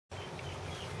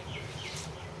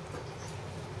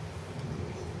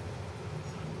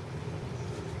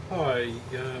Hi,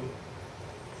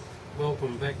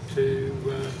 welcome back to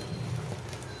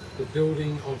the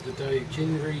building of the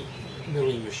Gingery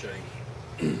Milling Machine.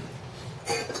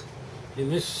 In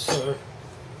this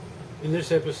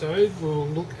episode, we'll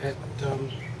look at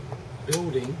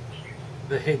building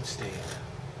the headstand.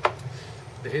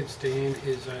 The headstand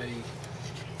is a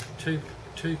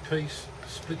two-piece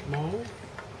split mould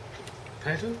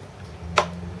pattern,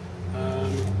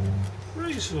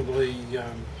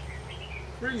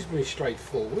 reasonably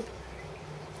straightforward,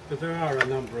 but there are a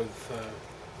number of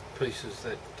pieces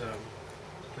that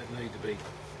need to be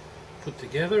put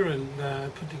together and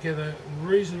put together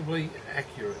reasonably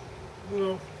accurate.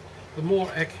 Well, the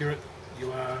more accurate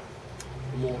you are,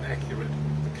 the more accurate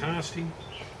the casting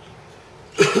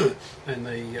and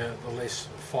the less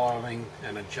filing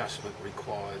and adjustment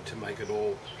required to make it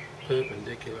all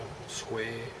perpendicular,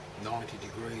 square, 90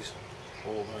 degrees,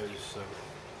 all those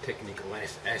technical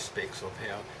aspects of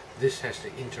how this has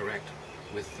to interact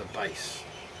with the base.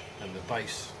 And the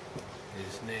base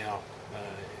is now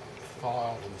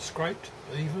filed and scraped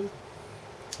even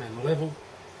and level,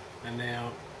 and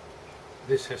now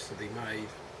this has to be made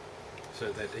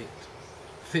so that it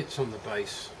fits on the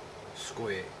base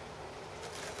square.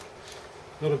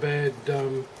 Not a bad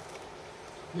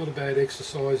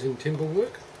exercise in timber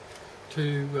work.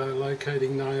 Two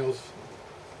locating nails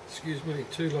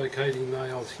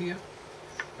here,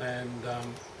 and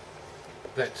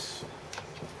that's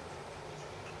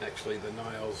actually, the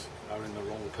nails are in the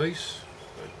wrong piece,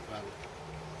 but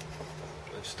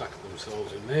they've stuck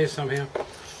themselves in there somehow.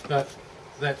 But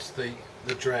that's the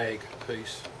drag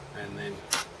piece, and then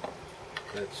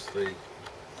that's the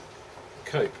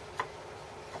cope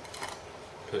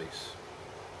piece.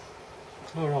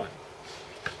 Alright,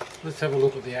 let's have a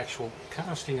look at the actual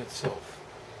casting itself.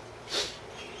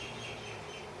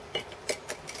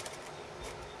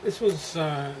 This was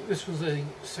a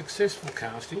successful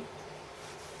casting.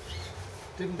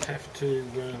 Didn't have to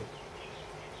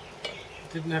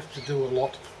do a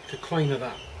lot to clean it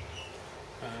up.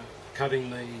 Cutting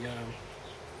the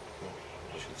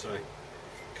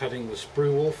cutting the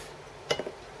sprue off,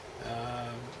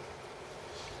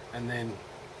 and then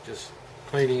just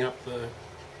cleaning up the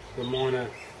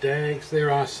minor dags. There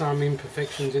are some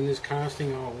imperfections in this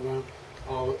casting.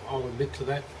 I'll admit to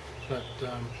that, but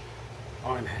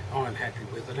I'm happy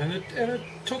with it, and it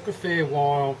took a fair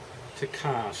while to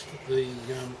cast. I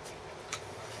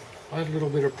had a little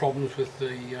bit of problems with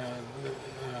the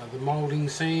moulding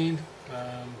sand.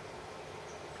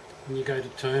 When you go to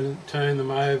turn them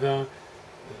over,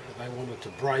 they wanted to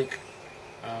break.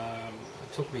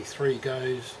 It took me 3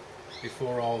 goes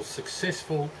before I was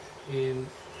successful in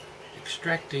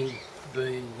extracting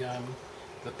the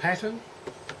pattern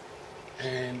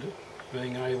and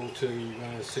being able to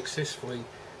successfully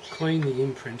clean the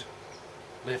imprint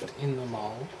left in the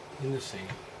mould, in the sand,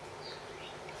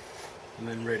 and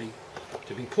then ready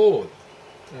to be poured.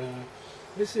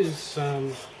 This is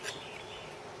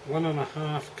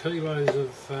 1.5 kilos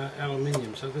of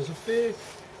aluminium, so there's a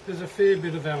fair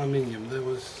bit of aluminium. There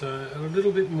was a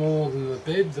little bit more than the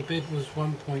bed. The bed was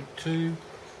 1.2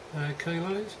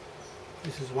 kilos.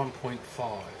 This is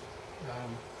 1.5.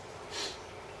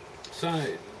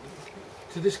 So,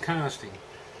 to this casting,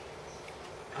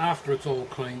 after it's all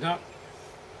cleaned up,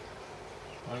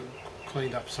 I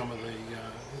cleaned up some of the,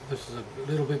 this is a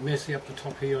little bit messy up the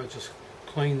top here, I just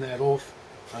cleaned that off.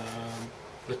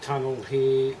 The tunnel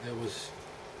here, there was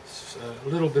a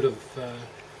little bit of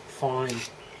fine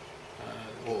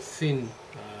or thin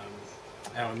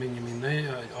aluminium in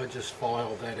there. I just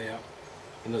filed that out,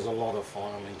 and there's a lot of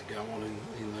filing to go on in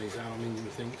these aluminium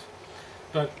things.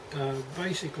 But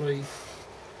basically,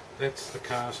 that's the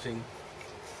casting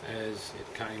as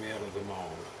it came out of the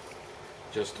mould,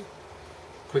 just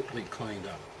quickly cleaned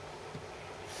up.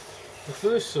 The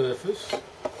first surface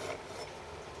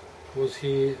was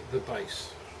here, the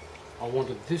base. I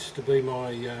wanted this to be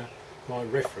my my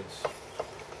reference.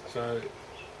 So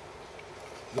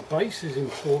the base is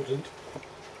important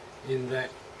in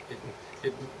that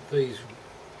these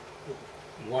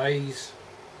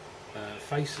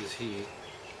faces here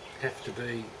have to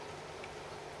be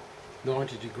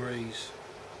 90 degrees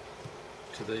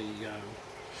to the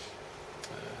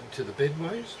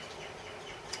bedways,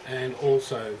 and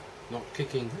also not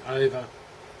kicking over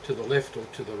to the left or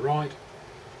to the right,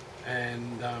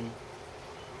 and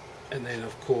then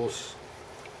of course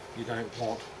you don't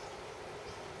want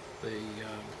the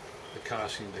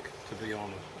casting to be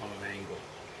on an angle.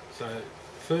 So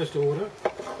first order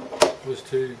was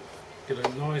to get a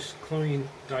nice clean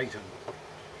datum,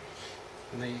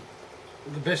 and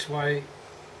the best way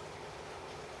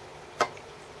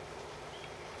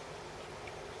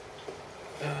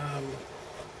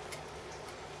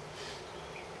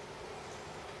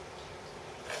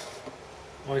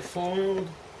I filed,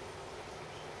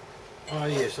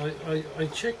 yes, I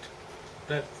checked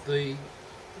that the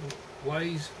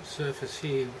ways surface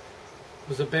here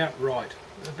was about right,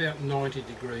 about 90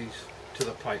 degrees to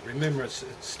the plate. Remember, it's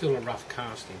still a rough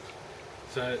casting.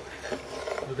 So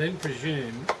I then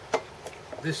presume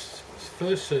this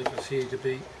first surface here to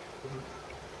be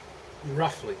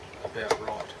roughly about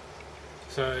right.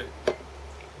 So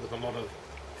with a lot of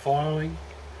filing,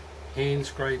 hand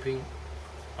scraping,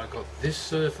 I got this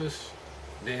surface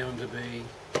down to be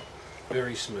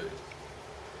very smooth.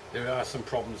 There are some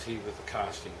problems here with the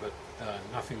casting, but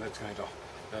nothing that's going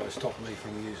to stop me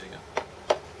from using it.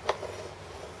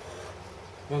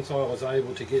 Once I was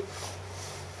able to get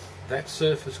that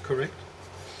surface correct,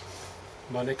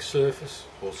 my next surface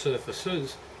or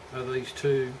surfaces are these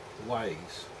two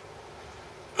ways.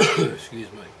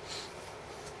 Excuse me.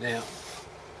 Now,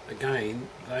 again,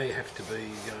 they have to be,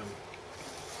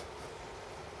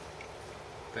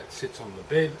 that sits on the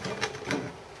bed.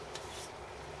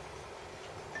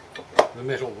 The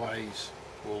metal ways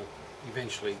will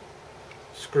eventually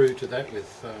screw to that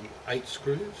with 8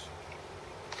 screws.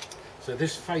 So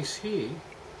this face here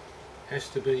has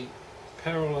to be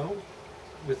parallel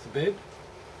with the bed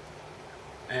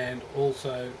and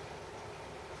also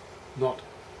not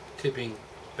tipping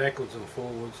backwards and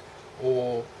forwards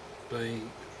or being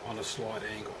on a slight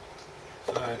angle.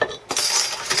 So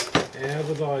how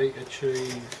did I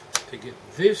achieve to get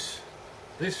this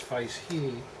face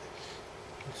here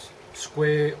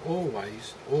square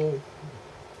always, all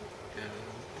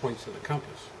points of the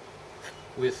compass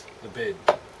with the bed?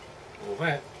 Well,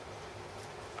 that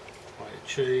I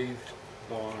achieved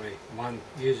by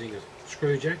using a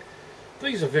screw jack.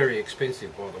 These are very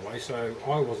expensive, by the way, so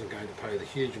I wasn't going to pay the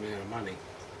huge amount of money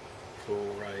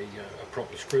for a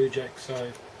proper screw jack.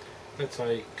 So that's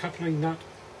a coupling nut,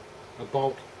 a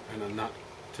bolt and a nut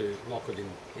to lock it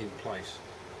in place.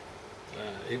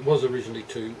 It was originally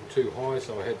too high,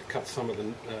 so I had to cut some of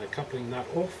the coupling nut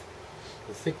off,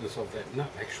 the thickness of that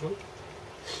nut actually,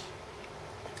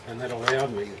 and that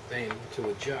allowed me then to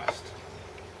adjust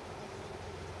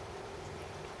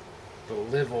the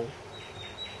level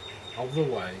of the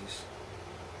ways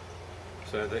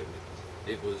so that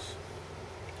it was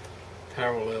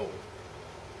parallel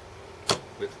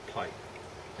with the plate.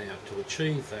 Now, to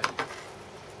achieve that,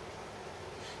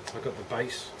 I got the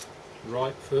base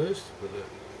right first with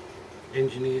an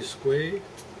engineer's square,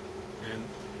 and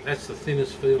that's the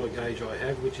thinnest feeler gauge I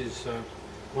have, which is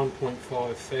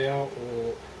 1.5 thou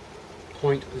or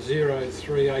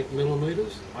 0.038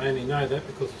 millimeters. I only know that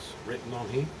because it's written on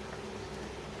here,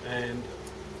 and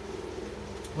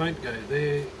won't go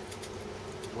there,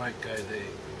 won't go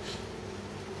there.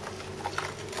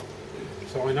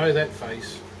 So I know that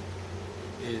face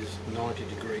is 90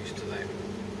 degrees to that.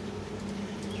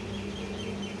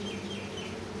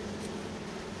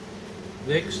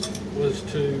 Next was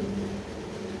to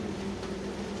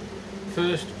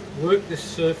first work this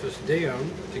surface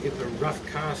down to get the rough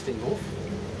casting off,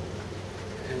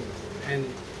 and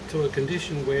to a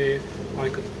condition where I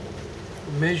could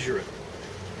measure it.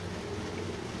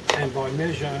 And by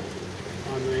measure,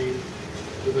 I mean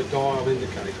with a dial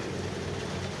indicator.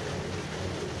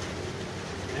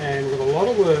 And with a lot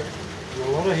of work and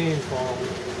a lot of hand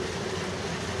filing,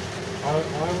 I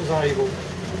was able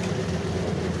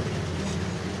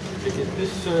to get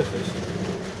this surface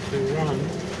to run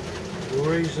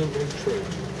reasonably true.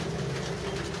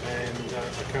 And I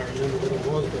can't remember what it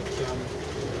was, but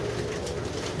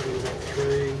about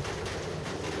 3,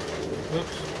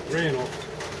 whoops, ran off,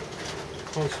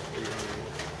 constantly running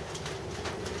off.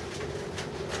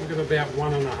 Look at about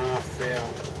 1.5 thou.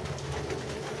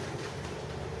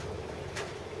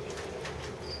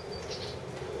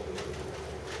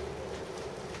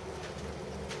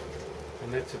 And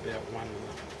that's about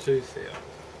 1.2 thou.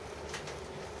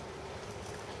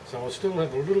 So I still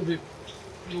have a little bit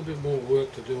more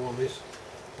work to do on this.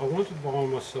 I want to buy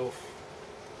myself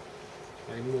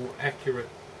a more accurate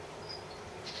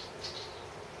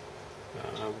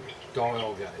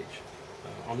dial gauge.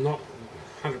 I'm not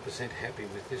 100% happy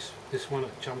with this one.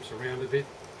 It jumps around a bit,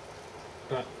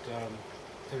 but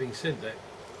having said that,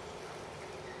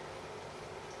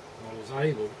 I was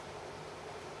able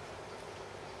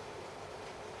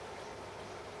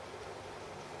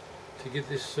to get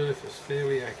this surface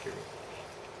fairly accurate.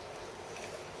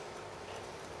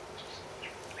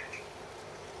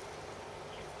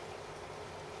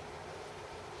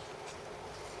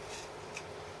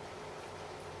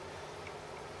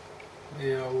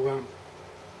 Now,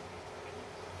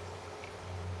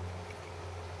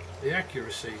 the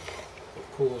accuracy,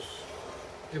 of course,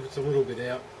 if it's a little bit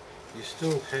out, you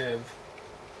still have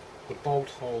the bolt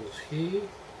holes here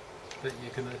that you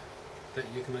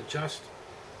can adjust,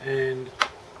 and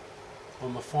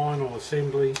on the final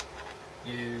assembly,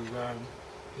 you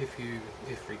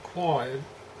if required,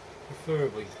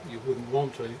 preferably you wouldn't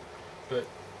want to, but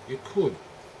you could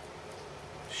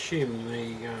shim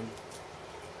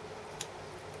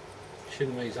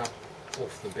these up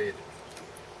off the bed.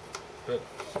 But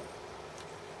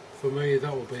for me,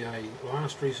 that will be a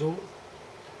last resort.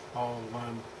 I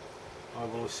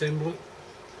will assemble it,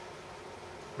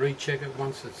 recheck it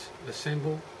once it's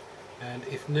assembled, and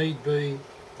if need be,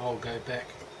 I'll go back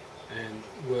and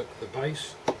work the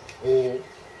base or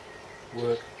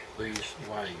work these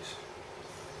ways.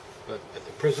 But at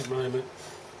the present moment,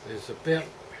 there's about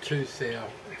 2 thou.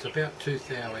 It's about 2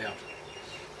 thou out.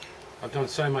 I've done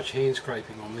so much hand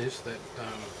scraping on this that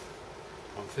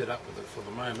I'm fed up with it for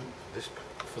the moment.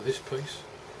 For this piece,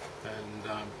 and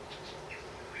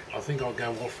I think I'll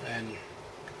go off and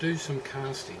do some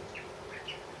casting,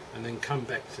 and then come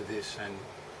back to this and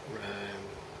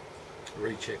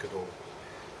recheck it all.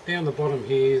 Down the bottom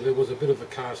here, there was a bit of a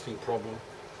casting problem.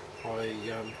 I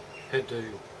had to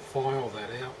file that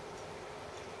out,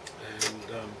 and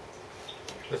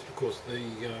that's because the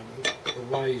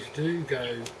ways do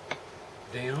go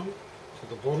down to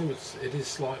the bottom. It is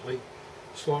slightly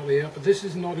out, but this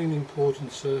is not an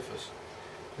important surface.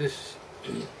 This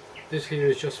here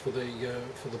is just for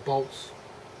the bolts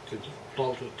to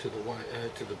bolt it to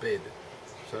the bed.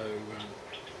 So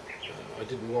I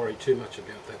didn't worry too much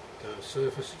about that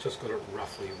surface. Just got it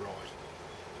roughly right.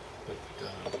 But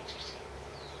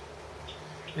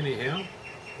anyhow,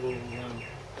 we'll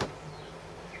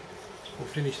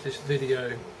finish this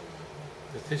video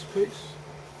with this piece,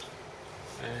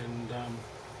 and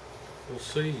we'll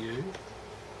see you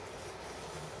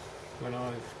when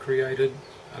I've created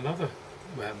another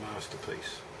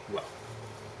masterpiece. Well,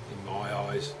 in my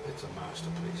eyes, it's a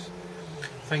masterpiece.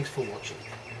 Thanks for watching.